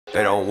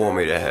They don't want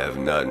me to have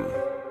nothing.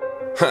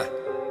 Huh.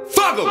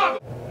 Fuck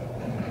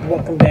 'em!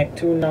 Welcome back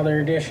to another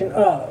edition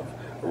of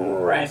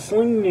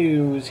Wrestling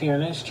News here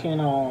on this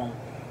channel.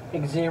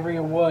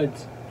 Xavier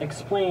Woods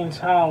explains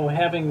how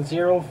having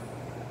zero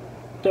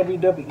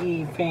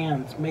WWE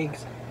fans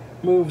makes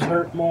moves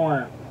hurt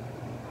more.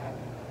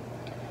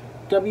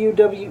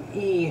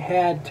 WWE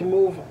had to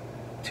move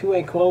to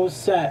a closed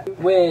set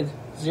with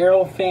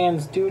zero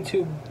fans due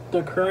to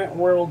the current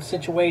world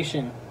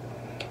situation.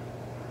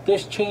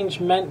 This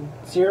change meant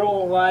zero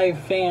live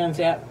fans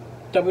at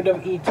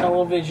WWE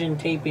television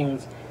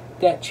tapings.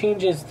 That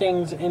changes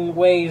things in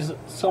ways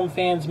some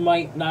fans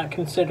might not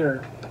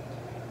consider.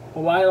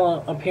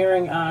 While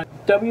appearing on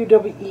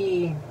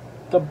WWE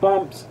The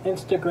Bump's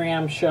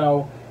Instagram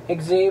show,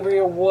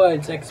 Xavier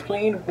Woods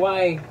explained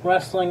why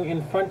wrestling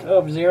in front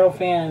of zero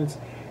fans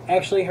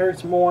actually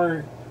hurts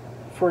more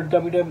for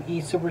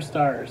WWE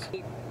superstars.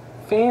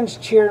 Fans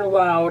cheer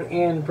loud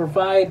and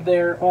provide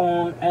their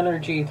own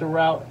energy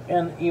throughout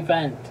an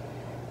event.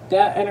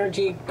 That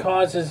energy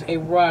causes a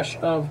rush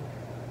of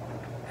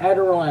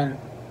adrenaline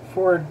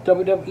for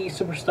WWE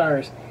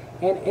superstars,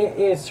 and it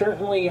is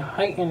certainly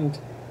heightened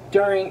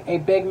during a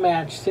big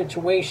match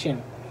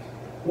situation.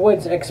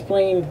 Woods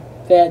explained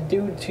that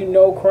due to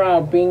no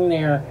crowd being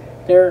there,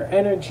 their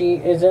energy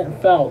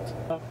isn't felt.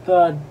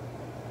 The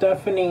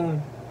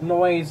deafening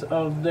noise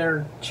of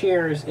their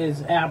cheers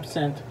is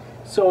absent,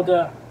 so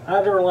the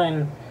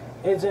adrenaline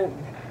isn't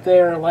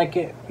there like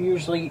it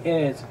usually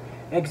is.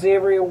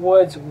 Xavier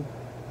Woods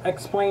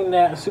explained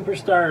that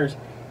superstars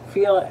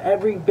feel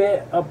every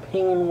bit of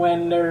pain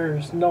when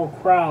there's no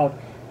crowd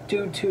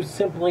due to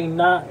simply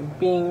not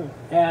being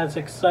as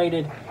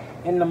excited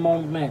in the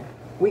moment.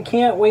 We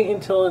can't wait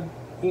until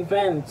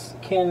events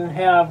can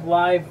have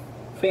live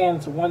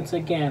fans once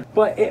again,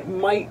 but it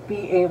might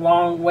be a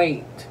long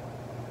wait.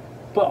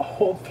 But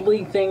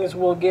hopefully things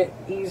will get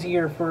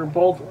easier for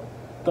both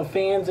the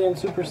fans and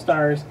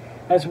superstars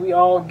as we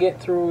all get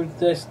through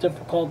this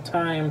difficult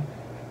time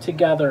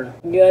together.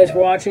 You guys for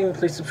watching,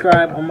 please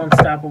subscribe. I'm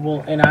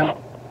Unstoppable, and I'm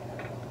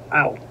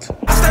out.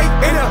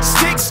 Stay in the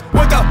sticks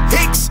with the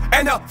hicks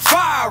and the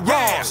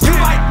firearms. You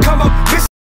might come up